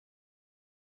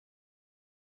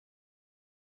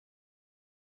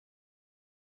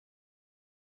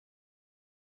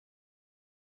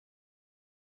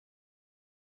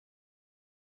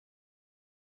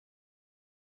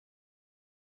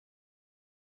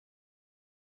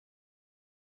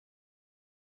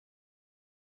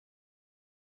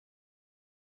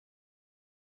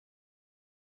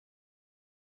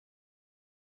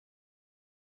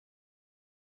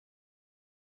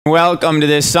Welcome to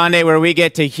this Sunday where we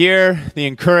get to hear the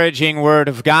encouraging word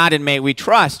of God, and may we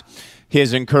trust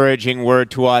his encouraging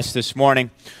word to us this morning.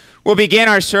 We'll begin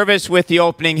our service with the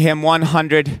opening hymn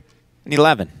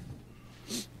 111.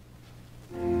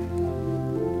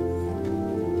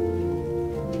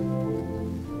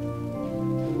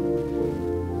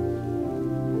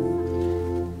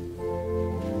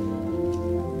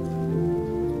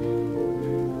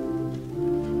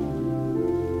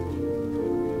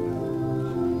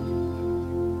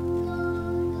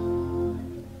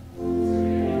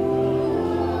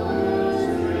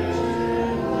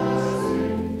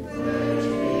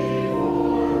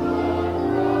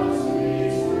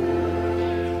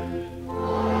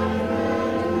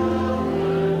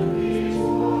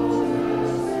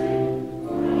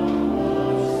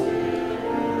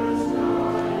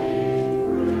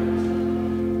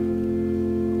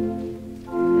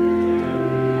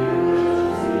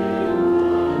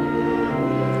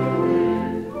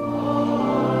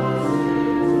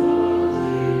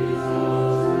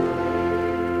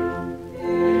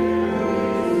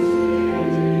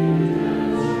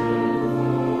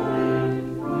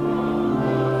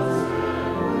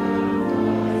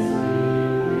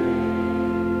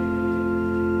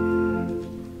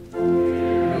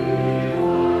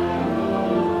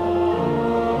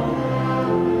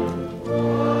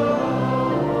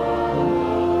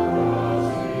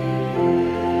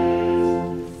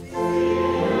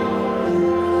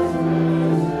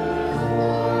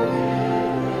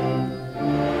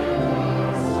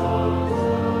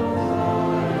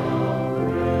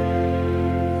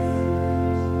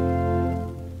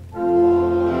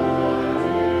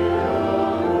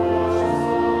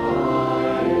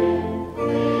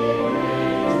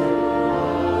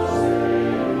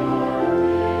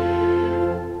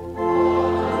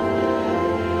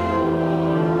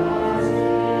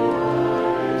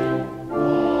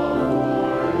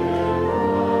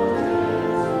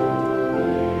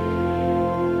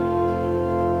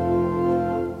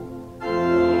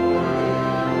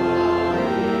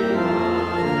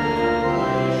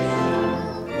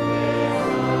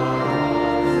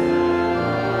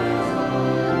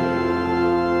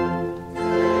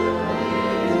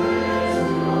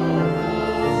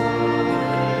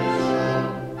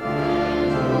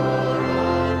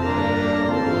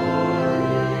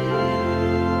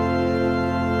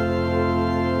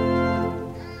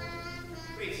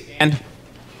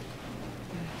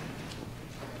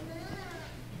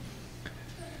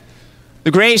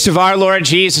 The grace of our Lord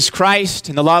Jesus Christ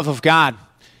and the love of God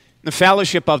and the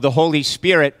fellowship of the Holy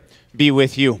Spirit be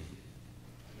with you.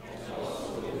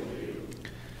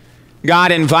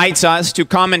 God invites us to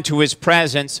come into his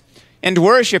presence and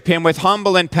worship him with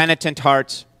humble and penitent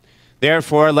hearts.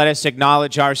 Therefore, let us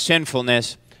acknowledge our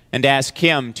sinfulness and ask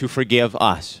him to forgive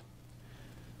us.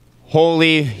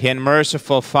 Holy and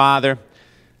merciful Father,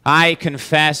 I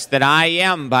confess that I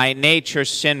am by nature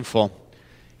sinful,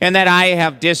 and that I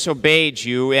have disobeyed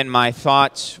you in my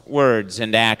thoughts, words,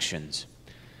 and actions.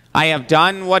 I have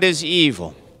done what is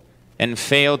evil and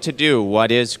failed to do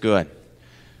what is good.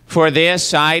 For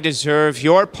this I deserve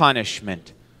your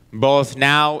punishment, both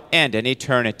now and in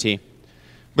eternity.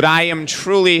 But I am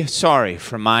truly sorry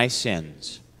for my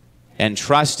sins, and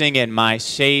trusting in my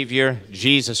Savior,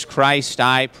 Jesus Christ,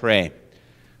 I pray,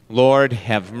 Lord,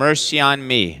 have mercy on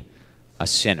me, a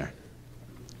sinner.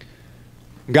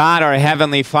 God, our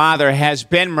Heavenly Father, has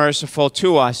been merciful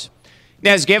to us and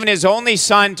has given his only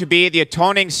Son to be the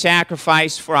atoning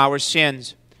sacrifice for our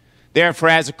sins. Therefore,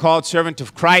 as a called servant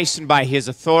of Christ and by his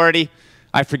authority,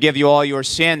 I forgive you all your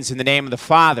sins in the name of the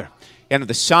Father, and of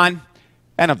the Son,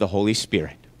 and of the Holy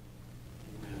Spirit.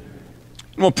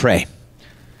 And we'll pray.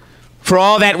 For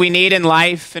all that we need in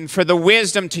life and for the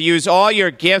wisdom to use all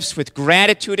your gifts with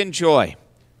gratitude and joy,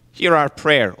 hear our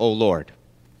prayer, O Lord.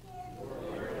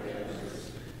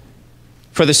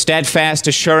 For the steadfast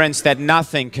assurance that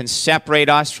nothing can separate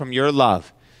us from your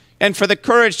love, and for the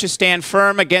courage to stand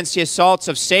firm against the assaults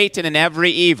of Satan and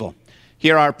every evil,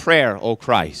 hear our prayer, O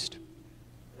Christ.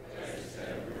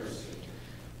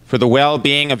 For the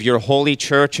well-being of your holy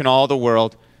church in all the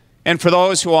world, and for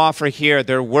those who offer here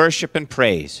their worship and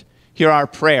praise, hear our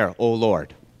prayer, O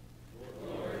Lord.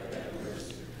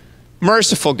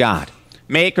 Merciful God,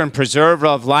 maker and preserver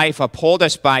of life, uphold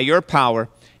us by your power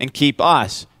and keep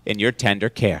us in your tender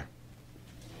care.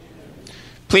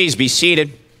 Please be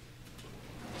seated.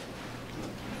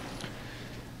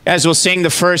 As we'll sing the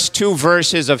first two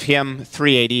verses of hymn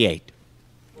 388.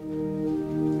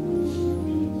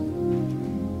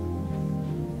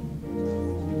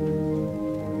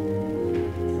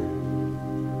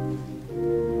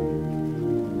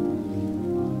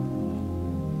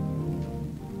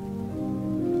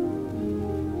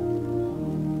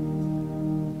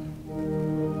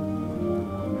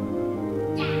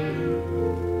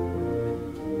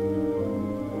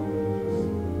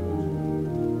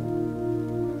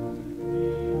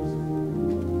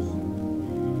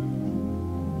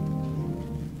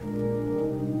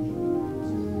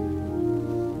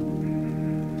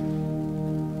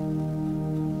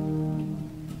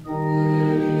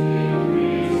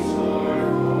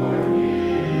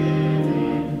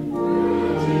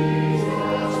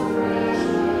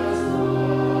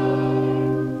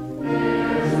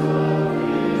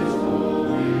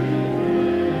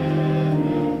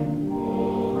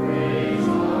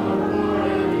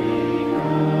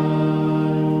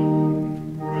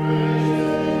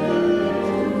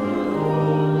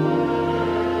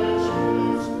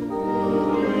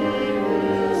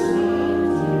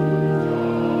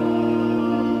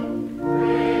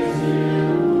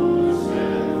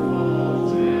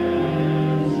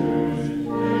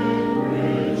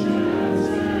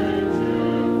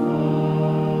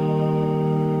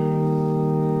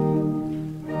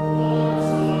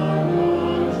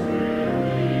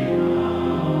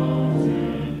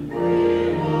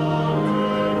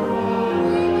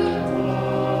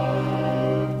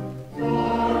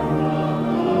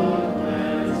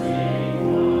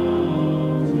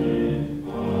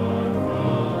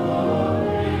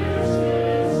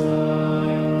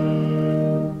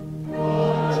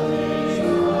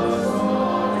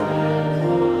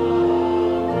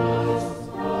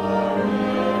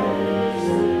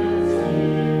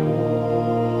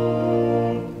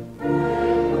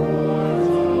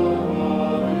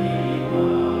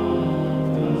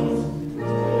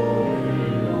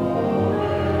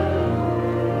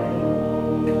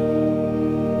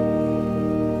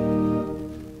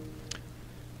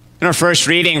 In our first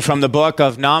reading from the book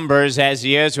of Numbers, as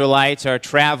the Israelites are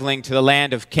traveling to the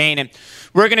land of Canaan,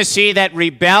 we're going to see that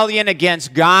rebellion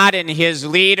against God and his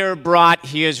leader brought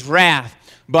his wrath,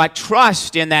 but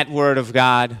trust in that word of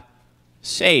God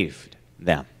saved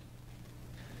them.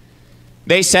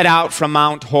 They set out from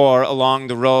Mount Hor along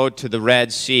the road to the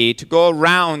Red Sea to go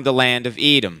around the land of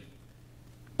Edom.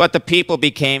 But the people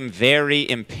became very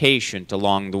impatient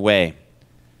along the way.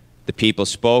 The people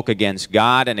spoke against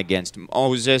God and against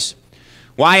Moses.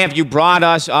 "Why have you brought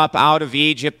us up out of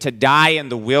Egypt to die in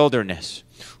the wilderness?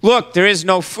 Look, there is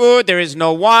no food, there is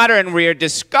no water, and we are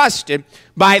disgusted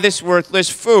by this worthless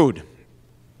food."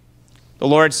 The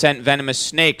Lord sent venomous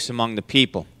snakes among the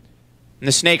people, and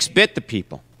the snakes bit the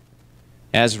people.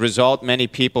 As a result, many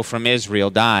people from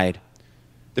Israel died.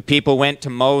 The people went to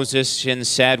Moses and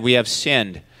said, "We have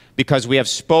sinned because we have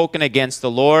spoken against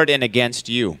the Lord and against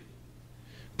you.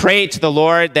 Pray to the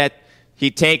Lord that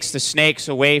he takes the snakes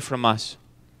away from us."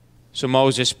 So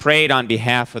Moses prayed on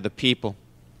behalf of the people.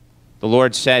 The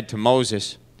Lord said to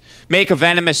Moses, "Make a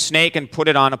venomous snake and put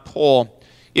it on a pole.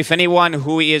 If anyone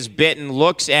who is bitten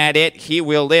looks at it, he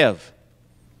will live."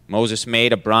 Moses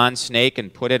made a bronze snake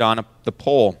and put it on the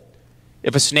pole.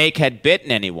 If a snake had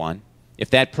bitten anyone, if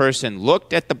that person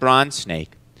looked at the bronze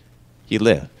snake, he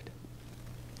lived.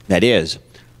 That is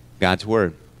God's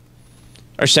word.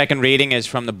 Our second reading is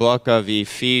from the book of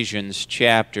Ephesians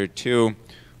chapter 2,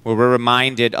 where we're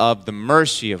reminded of the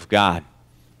mercy of God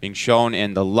being shown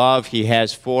in the love he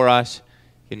has for us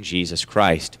in Jesus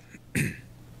Christ.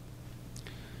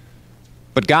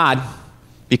 But God,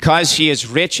 because he is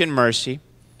rich in mercy,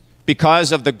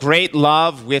 because of the great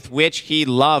love with which he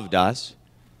loved us,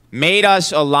 made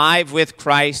us alive with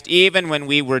Christ even when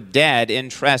we were dead in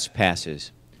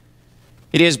trespasses.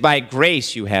 It is by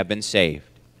grace you have been saved.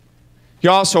 He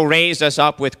also raised us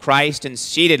up with Christ and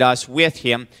seated us with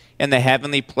him in the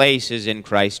heavenly places in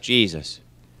Christ Jesus.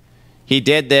 He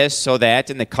did this so that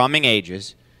in the coming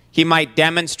ages he might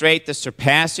demonstrate the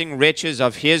surpassing riches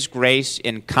of his grace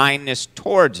in kindness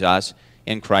towards us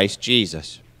in Christ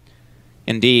Jesus.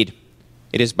 Indeed,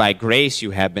 it is by grace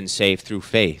you have been saved through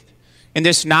faith. And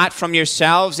this not from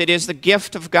yourselves, it is the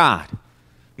gift of God,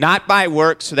 not by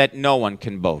works so that no one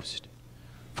can boast.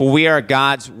 For we are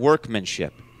God's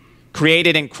workmanship,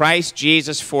 created in Christ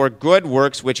Jesus for good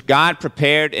works which God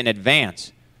prepared in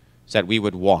advance so that we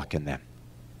would walk in them.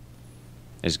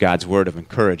 Is God's word of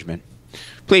encouragement.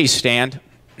 Please stand.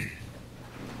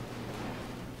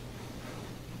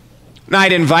 And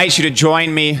I'd invite you to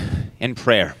join me in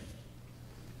prayer.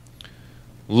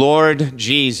 Lord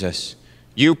Jesus,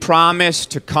 you promise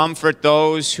to comfort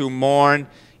those who mourn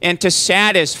and to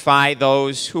satisfy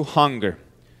those who hunger.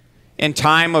 In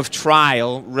time of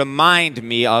trial, remind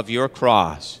me of your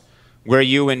cross, where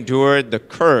you endured the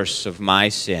curse of my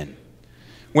sin.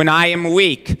 When I am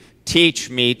weak, teach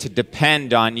me to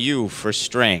depend on you for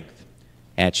strength.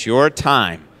 At your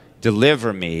time,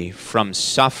 deliver me from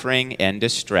suffering and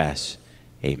distress.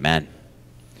 Amen.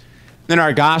 Then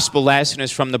our gospel lesson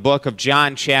is from the book of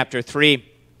John, chapter 3.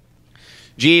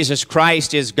 Jesus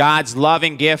Christ is God's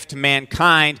loving gift to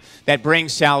mankind that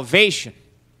brings salvation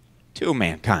to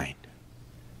mankind.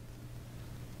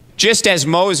 Just as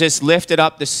Moses lifted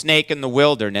up the snake in the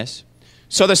wilderness,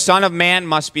 so the Son of Man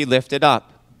must be lifted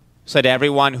up, so that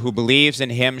everyone who believes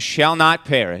in him shall not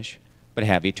perish, but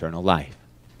have eternal life.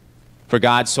 For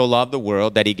God so loved the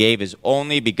world that he gave his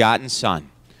only begotten Son,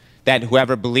 that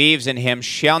whoever believes in him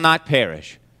shall not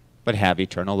perish, but have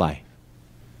eternal life.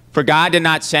 For God did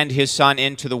not send his Son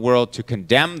into the world to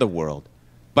condemn the world,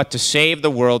 but to save the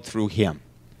world through him.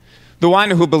 The one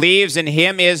who believes in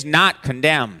him is not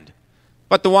condemned,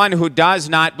 but the one who does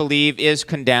not believe is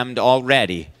condemned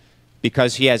already,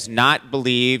 because he has not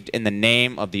believed in the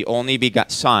name of the only begotten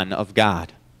Son of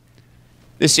God.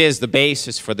 This is the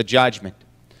basis for the judgment.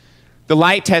 The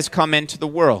light has come into the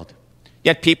world,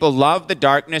 yet people love the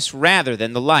darkness rather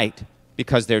than the light,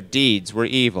 because their deeds were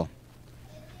evil.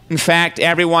 In fact,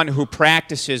 everyone who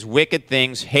practices wicked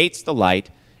things hates the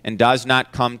light and does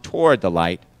not come toward the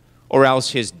light, or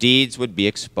else his deeds would be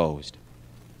exposed.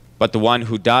 But the one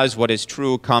who does what is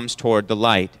true comes toward the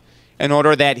light, in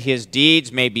order that his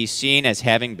deeds may be seen as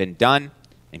having been done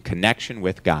in connection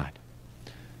with God.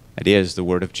 That is the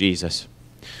word of Jesus.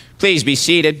 Please be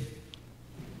seated.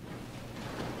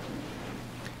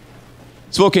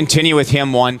 So we'll continue with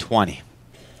hymn 120.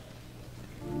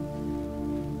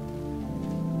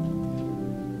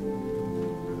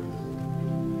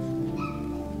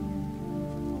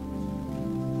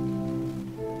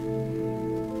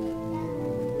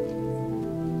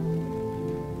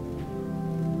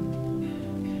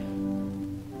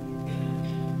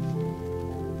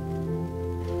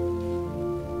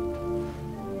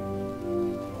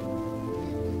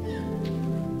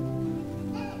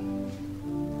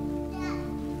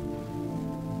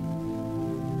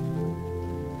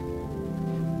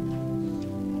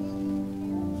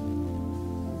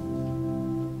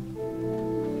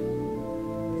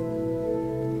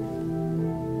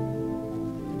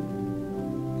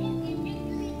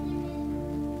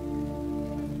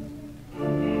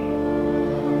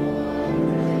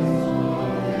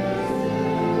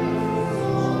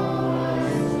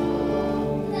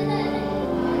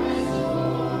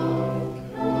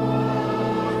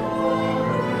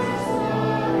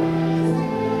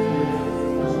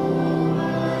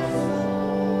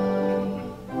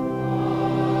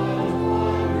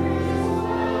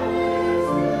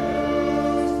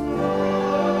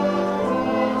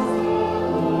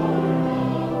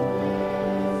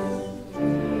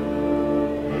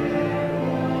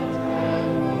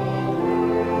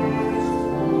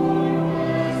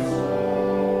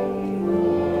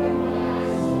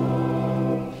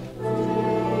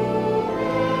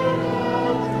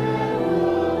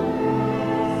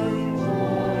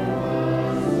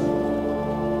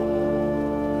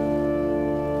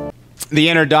 the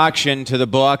introduction to the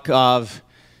book of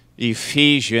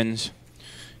Ephesians,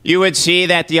 you would see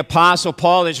that the Apostle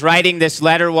Paul is writing this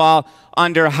letter while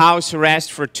under house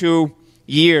arrest for 2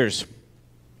 years.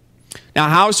 Now,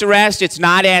 house arrest, it's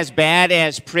not as bad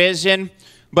as prison,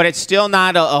 but it's still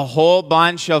not a whole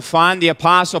bunch of fun. The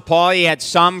Apostle Paul, he had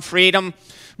some freedom,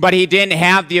 but he didn't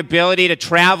have the ability to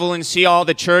travel and see all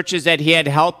the churches that he had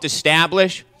helped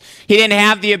establish. He didn't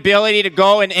have the ability to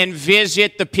go and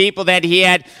visit the people that he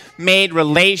had made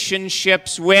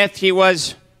relationships with. He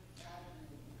was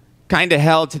kind of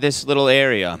held to this little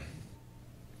area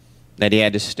that he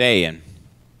had to stay in.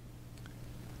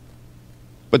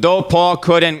 But though Paul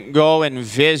couldn't go and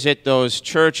visit those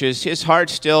churches, his heart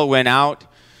still went out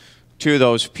to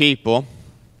those people.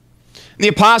 The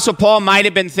Apostle Paul might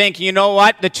have been thinking, you know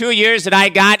what, the 2 years that I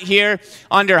got here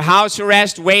under house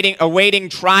arrest, awaiting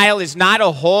trial is not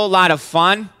a whole lot of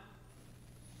fun.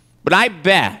 But I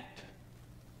bet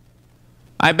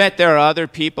there are other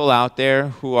people out there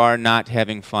who are not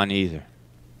having fun either.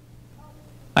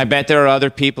 I bet there are other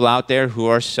people out there who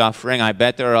are suffering. I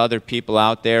bet there are other people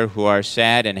out there who are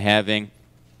sad and having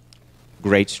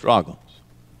great struggles.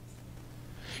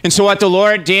 And so what the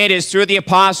Lord did is through the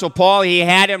Apostle Paul, he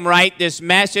had him write this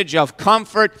message of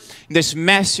comfort, this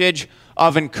message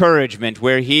of encouragement,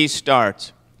 where he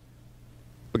starts.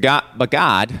 But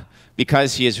God,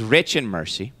 because he is rich in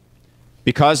mercy,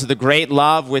 because of the great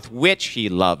love with which he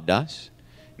loved us,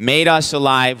 made us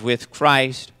alive with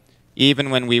Christ, even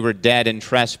when we were dead in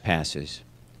trespasses.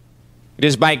 It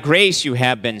is by grace you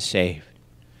have been saved.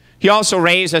 He also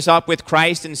raised us up with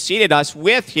Christ and seated us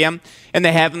with him in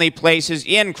the heavenly places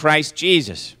in Christ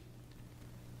Jesus.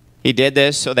 He did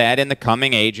this so that in the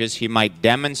coming ages he might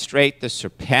demonstrate the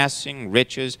surpassing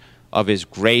riches of his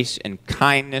grace and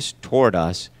kindness toward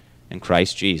us in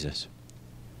Christ Jesus.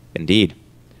 Indeed,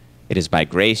 it is by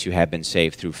grace you have been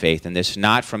saved through faith, and this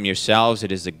not from yourselves,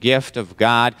 it is the gift of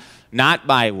God, not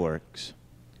by works,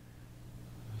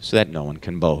 so that no one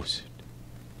can boast.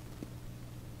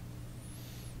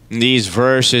 In these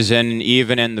verses, and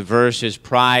even in the verses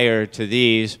prior to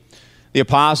these, the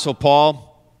Apostle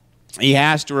Paul, he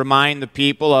has to remind the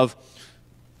people of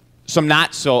some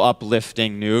not so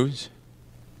uplifting news.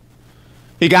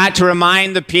 He got to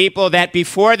remind the people that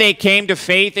before they came to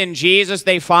faith in Jesus,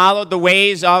 they followed the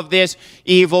ways of this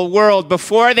evil world.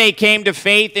 Before they came to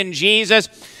faith in Jesus,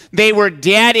 they were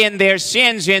dead in their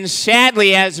sins, and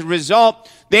sadly, as a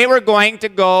result, they were going to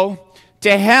go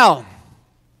to hell.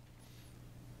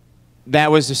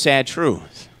 That was the sad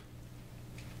truth.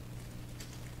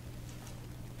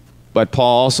 But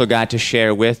Paul also got to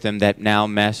share with them that now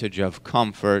message of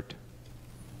comfort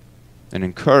and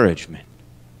encouragement.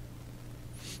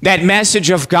 That message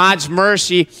of God's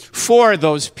mercy for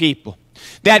those people.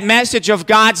 That message of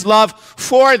God's love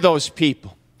for those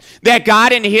people. That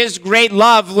God in his great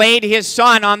love laid his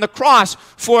Son on the cross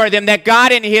for them. That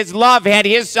God in his love had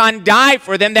his Son die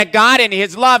for them. That God in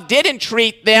his love didn't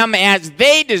treat them as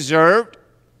they deserved,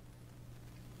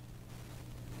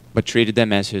 but treated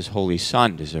them as his holy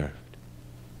Son deserved,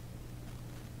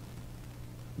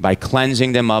 by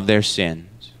cleansing them of their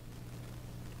sins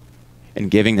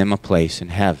and giving them a place in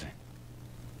heaven.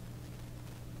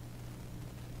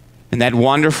 And that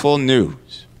wonderful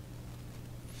news,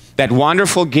 that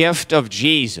wonderful gift of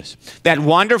Jesus, that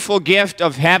wonderful gift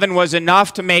of heaven was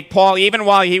enough to make Paul, even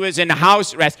while he was in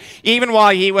house arrest, even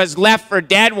while he was left for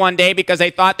dead one day because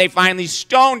they thought they finally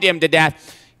stoned him to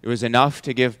death, it was enough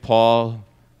to give Paul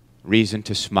reason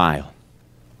to smile,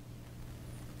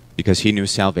 because he knew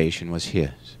salvation was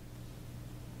his.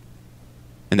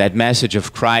 And that message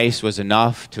of Christ was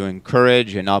enough to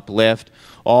encourage and uplift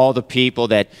all the people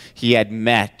that he had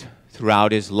met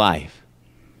throughout his life,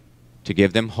 to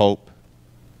give them hope,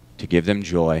 to give them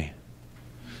joy,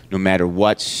 no matter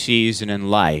what season in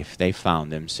life they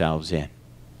found themselves in.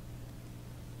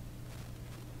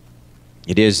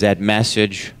 It is that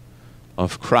message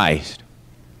of Christ,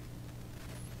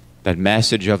 that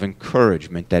message of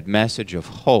encouragement, that message of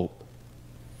hope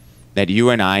that you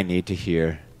and I need to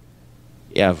hear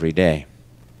every day.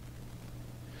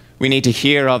 We need to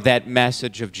hear of that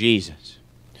message of Jesus.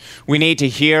 We need to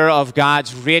hear of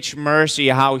God's rich mercy,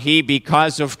 how he,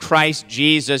 because of Christ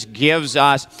Jesus, gives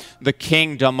us the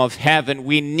kingdom of heaven.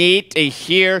 We need to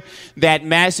hear that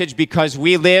message because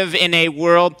we live in a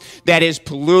world that is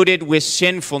polluted with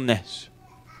sinfulness.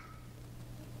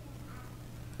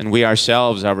 And we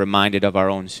ourselves are reminded of our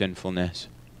own sinfulness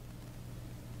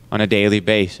on a daily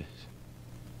basis.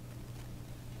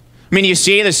 I mean, you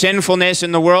see the sinfulness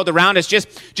in the world around us.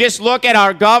 Just look at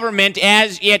our government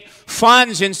as it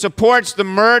funds and supports the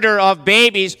murder of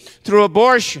babies through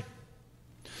abortion.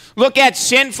 Look at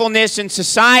sinfulness in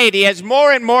society as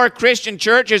more and more Christian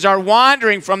churches are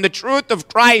wandering from the truth of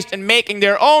Christ and making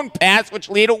their own paths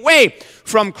which lead away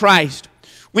from Christ.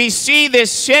 We see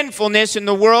this sinfulness in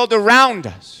the world around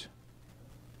us.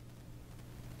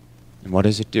 And what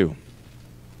does it do?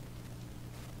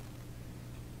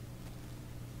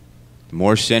 The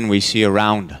more sin we see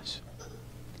around us,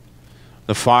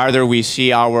 the farther we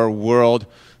see our world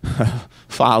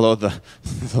follow the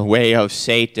way of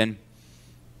Satan,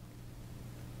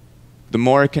 the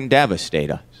more it can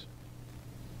devastate us.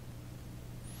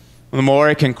 The more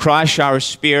it can crush our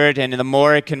spirit, and the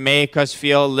more it can make us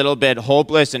feel a little bit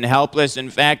hopeless and helpless. In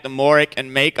fact, the more it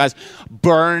can make us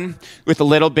burn with a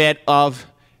little bit of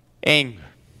anger.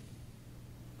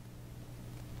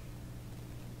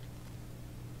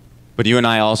 But you and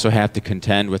I also have to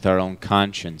contend with our own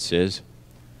consciences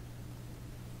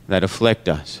that afflict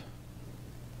us.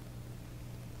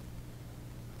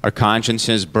 Our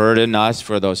consciences burden us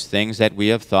for those things that we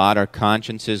have thought. Our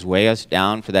consciences weigh us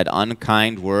down for that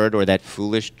unkind word or that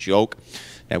foolish joke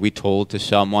that we told to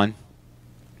someone,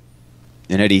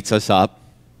 and it eats us up.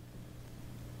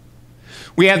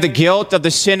 We have the guilt of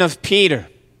the sin of Peter.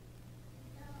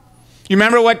 You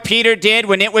remember what Peter did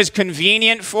when it was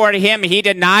convenient for him? He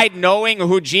denied knowing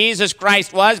who Jesus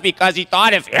Christ was because he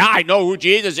thought I know who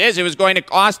Jesus is, it was going to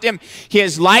cost him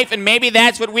his life. And maybe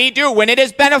that's what we do when it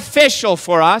is beneficial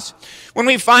for us. When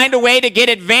we find a way to get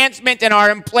advancement in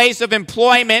our place of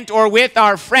employment or with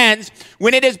our friends,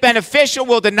 when it is beneficial,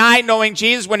 we'll deny knowing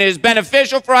Jesus. When it is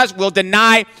beneficial for us, we'll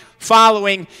deny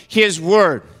following his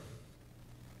word.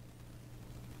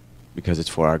 Because it's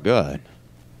for our good.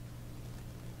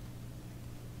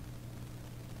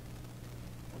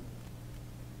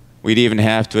 We'd even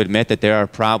have to admit that there are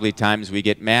probably times we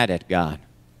get mad at God.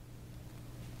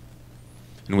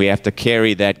 And we have to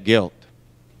carry that guilt.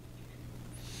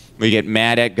 We get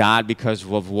mad at God because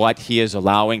of what he is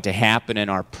allowing to happen in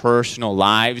our personal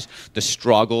lives, the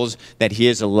struggles that he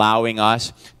is allowing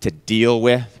us to deal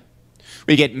with.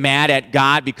 We get mad at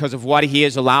God because of what he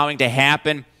is allowing to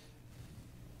happen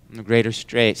on the greater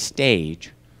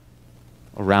stage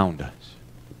around us.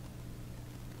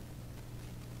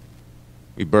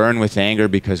 We burn with anger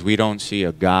because we don't see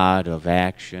a God of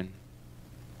action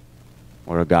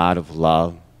or a God of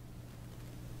love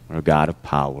or a God of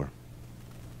power.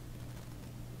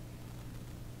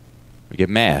 We get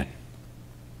mad.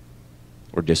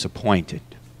 We're disappointed.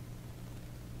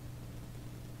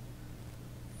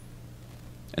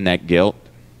 And that guilt,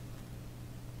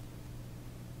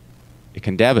 it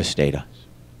can devastate us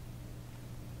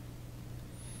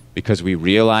because we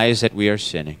realize that we are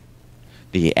sinning.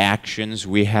 The actions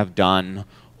we have done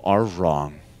are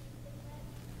wrong.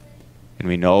 And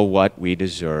we know what we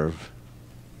deserve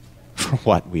for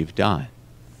what we've done.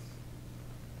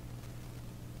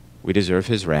 We deserve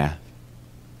his wrath.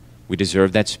 We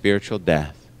deserve that spiritual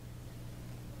death.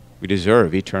 We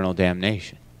deserve eternal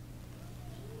damnation.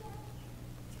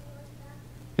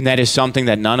 And that is something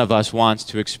that none of us wants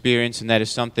to experience, and that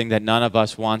is something that none of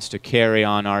us wants to carry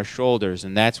on our shoulders.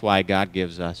 And that's why God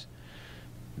gives us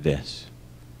this.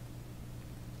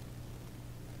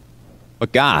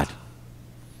 But God,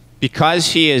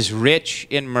 because he is rich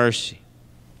in mercy,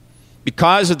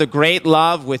 because of the great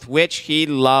love with which he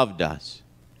loved us,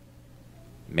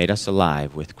 made us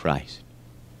alive with Christ.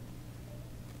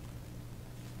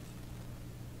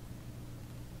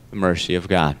 The mercy of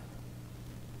God.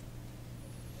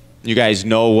 You guys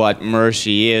know what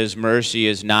mercy is. Mercy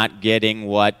is not getting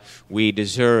what we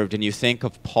deserved. And you think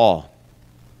of Paul.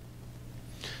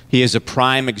 He is a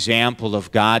prime example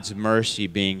of God's mercy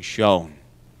being shown.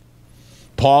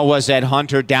 Paul was that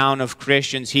hunter down of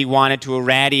Christians. He wanted to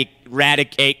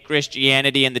eradicate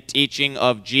Christianity and the teaching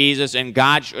of Jesus, and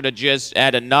God should have just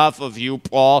said, enough of you,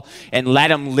 Paul, and let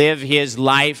him live his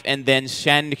life and then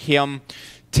send him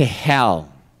to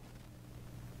hell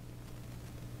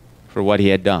for what he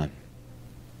had done.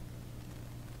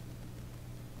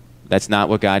 That's not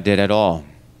what God did at all.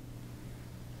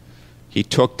 He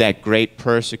took that great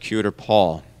persecutor,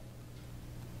 Paul,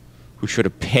 who should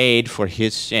have paid for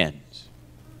his sins.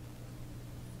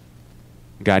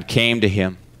 God came to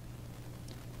him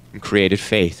and created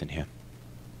faith in him.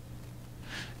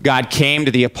 God came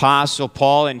to the Apostle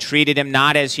Paul and treated him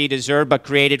not as he deserved, but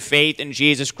created faith in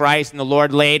Jesus Christ. And the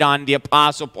Lord laid on the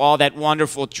Apostle Paul that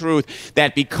wonderful truth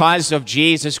that because of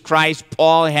Jesus Christ,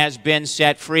 Paul has been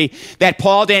set free. That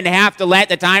Paul didn't have to let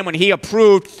the time when he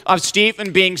approved of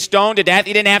Stephen being stoned to death,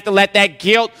 he didn't have to let that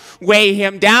guilt weigh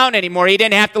him down anymore. He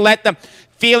didn't have to let the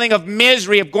feeling of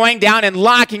misery, of going down and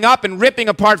locking up and ripping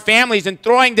apart families and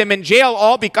throwing them in jail,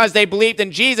 all because they believed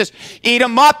in Jesus, eat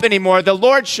them up anymore. The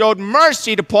Lord showed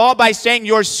mercy to Paul by saying,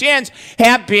 your sins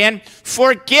have been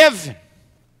forgiven.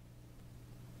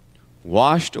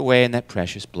 Washed away in that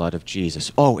precious blood of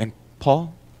Jesus. Oh, and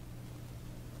Paul,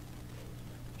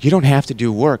 you don't have to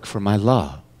do work for my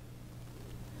love.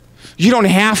 You don't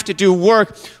have to do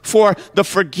work for the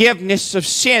forgiveness of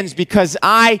sins, because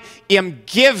I am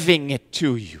giving it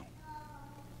to you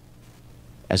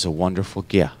as a wonderful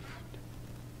gift,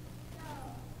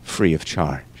 free of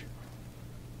charge.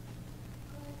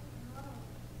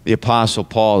 The Apostle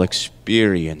Paul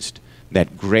experienced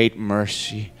that great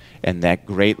mercy and that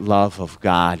great love of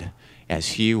God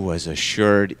as he was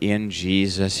assured in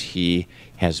Jesus he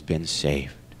has been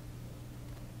saved.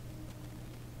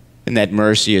 And that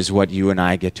mercy is what you and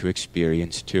I get to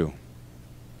experience too.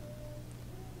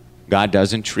 God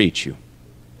doesn't treat you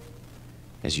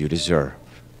as you deserve.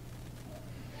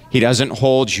 He doesn't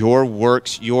hold your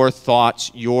works, your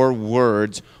thoughts, your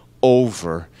words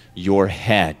over your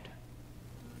head.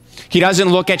 He doesn't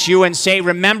look at you and say,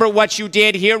 remember what you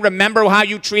did here. Remember how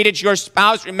you treated your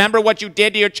spouse. Remember what you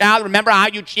did to your child. Remember how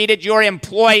you treated your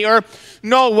employer.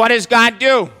 No, what does God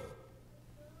do?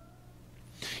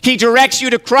 He directs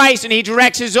you to Christ, and he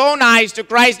directs his own eyes to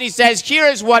Christ, and he says, here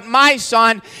is what my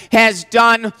son has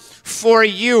done for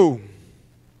you.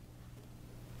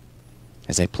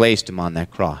 As I placed him on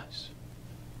that cross,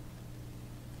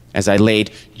 as I laid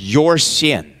your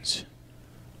sins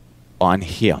on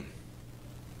him,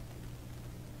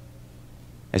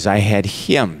 as I had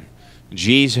him,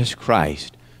 Jesus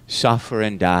Christ, suffer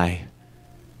and die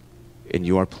in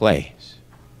your place,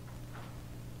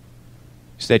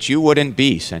 so that you wouldn't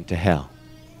be sent to hell,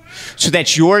 so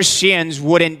that your sins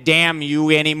wouldn't damn you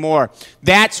anymore.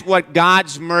 That's what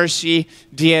God's mercy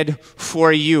did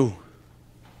for you.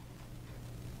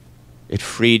 It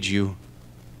freed you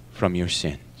from your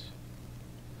sins,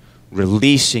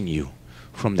 releasing you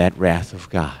from that wrath of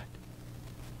God.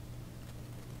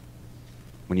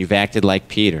 When you've acted like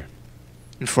Peter,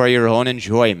 and for your own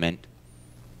enjoyment,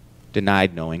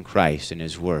 denied knowing Christ and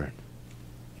his word,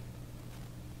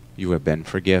 you have been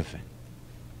forgiven.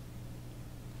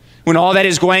 When all that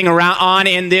is going on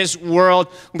in this world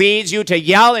leads you to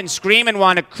yell and scream and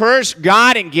want to curse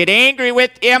God and get angry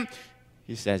with him,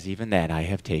 he says, even that I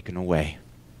have taken away.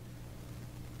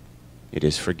 It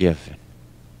is forgiven.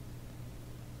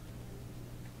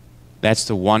 That's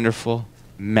the wonderful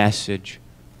message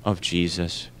of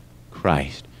Jesus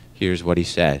Christ. Here's what he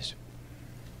says.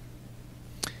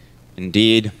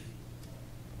 Indeed,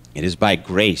 it is by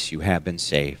grace you have been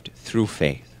saved, through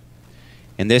faith.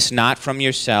 And this not from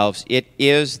yourselves, it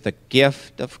is the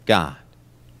gift of God,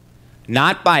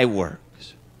 not by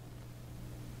works,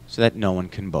 so that no one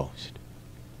can boast.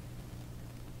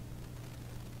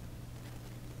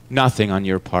 Nothing on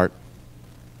your part.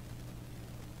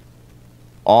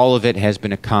 All of it has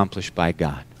been accomplished by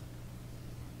God.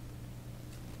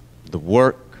 The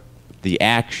work, the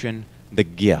action, the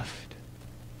gift,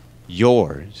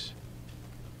 yours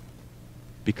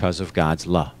because of God's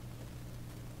love.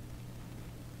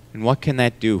 And what can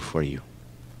that do for you?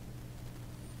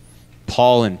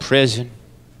 Paul in prison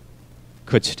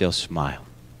could still smile.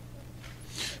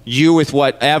 You, with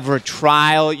whatever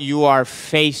trial you are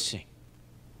facing,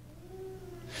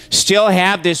 still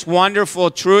have this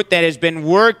wonderful truth that has been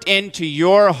worked into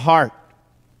your heart,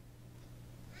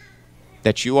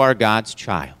 that you are God's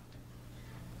child,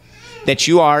 that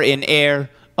you are an heir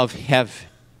of heaven,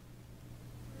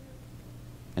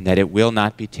 and that it will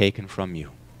not be taken from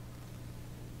you,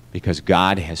 because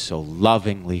God has so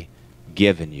lovingly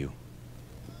given you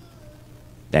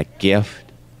that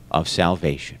gift of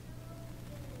salvation.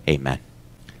 Amen.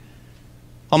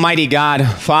 Almighty God,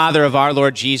 Father of our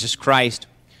Lord Jesus Christ,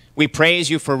 we praise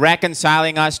you for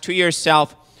reconciling us to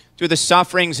yourself through the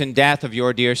sufferings and death of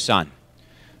your dear Son.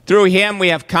 Through him we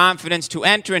have confidence to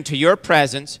enter into your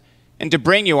presence and to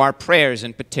bring you our prayers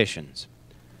and petitions.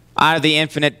 Out of the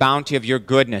infinite bounty of your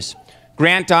goodness,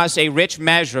 grant us a rich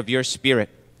measure of your Spirit.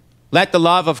 Let the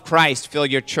love of Christ fill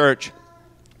your church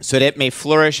so that it may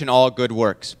flourish in all good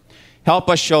works. Help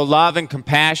us show love and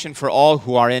compassion for all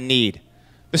who are in need.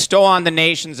 Bestow on the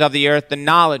nations of the earth the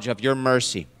knowledge of your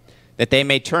mercy, that they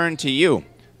may turn to you,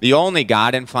 the only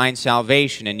God, and find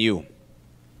salvation in you.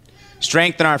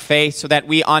 Strengthen our faith so that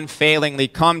we unfailingly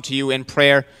come to you in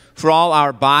prayer for all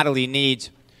our bodily needs.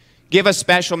 Give a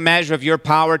special measure of your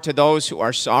power to those who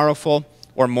are sorrowful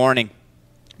or mourning,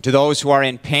 to those who are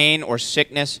in pain or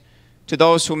sickness, to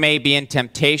those who may be in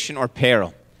temptation or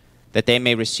peril, that they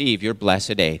may receive your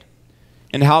blessed aid.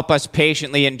 and help us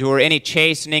patiently endure any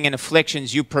chastening and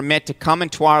afflictions you permit to come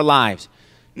into our lives,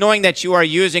 knowing that you are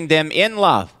using them in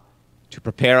love to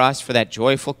prepare us for that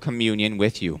joyful communion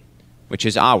with you, which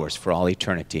is ours for all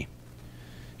eternity.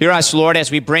 Hear us, Lord,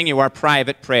 as we bring you our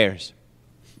private prayers.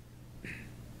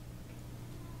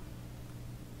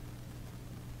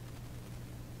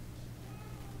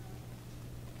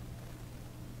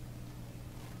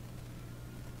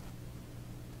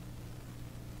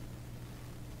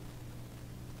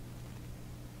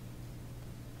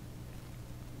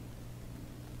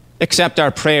 Accept our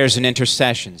prayers and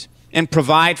intercessions, and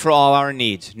provide for all our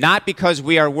needs, not because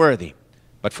we are worthy,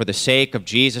 but for the sake of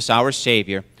Jesus our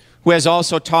Savior, who has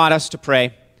also taught us to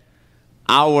pray,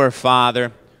 Our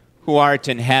Father, who art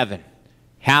in heaven,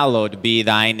 hallowed be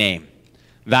thy name.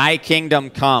 Thy kingdom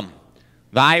come,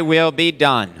 thy will be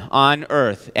done on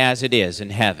earth as it is in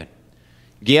heaven.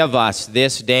 Give us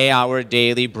this day our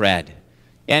daily bread,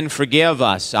 and forgive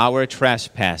us our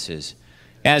trespasses,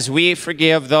 as we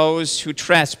forgive those who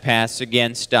trespass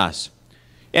against us.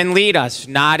 And lead us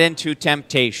not into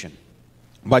temptation,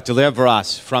 but deliver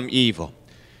us from evil.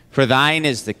 For thine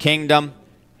is the kingdom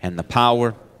and the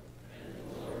power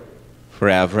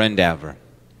forever and ever.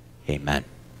 Amen.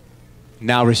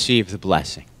 Now receive the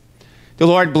blessing. The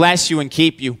Lord bless you and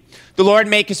keep you. The Lord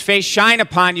make his face shine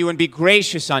upon you and be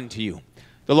gracious unto you.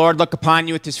 The Lord look upon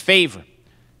you with his favor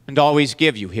and always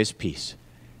give you his peace.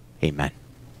 Amen.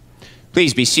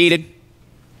 Please be seated,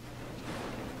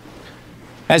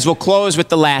 as we'll close with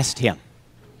the last hymn.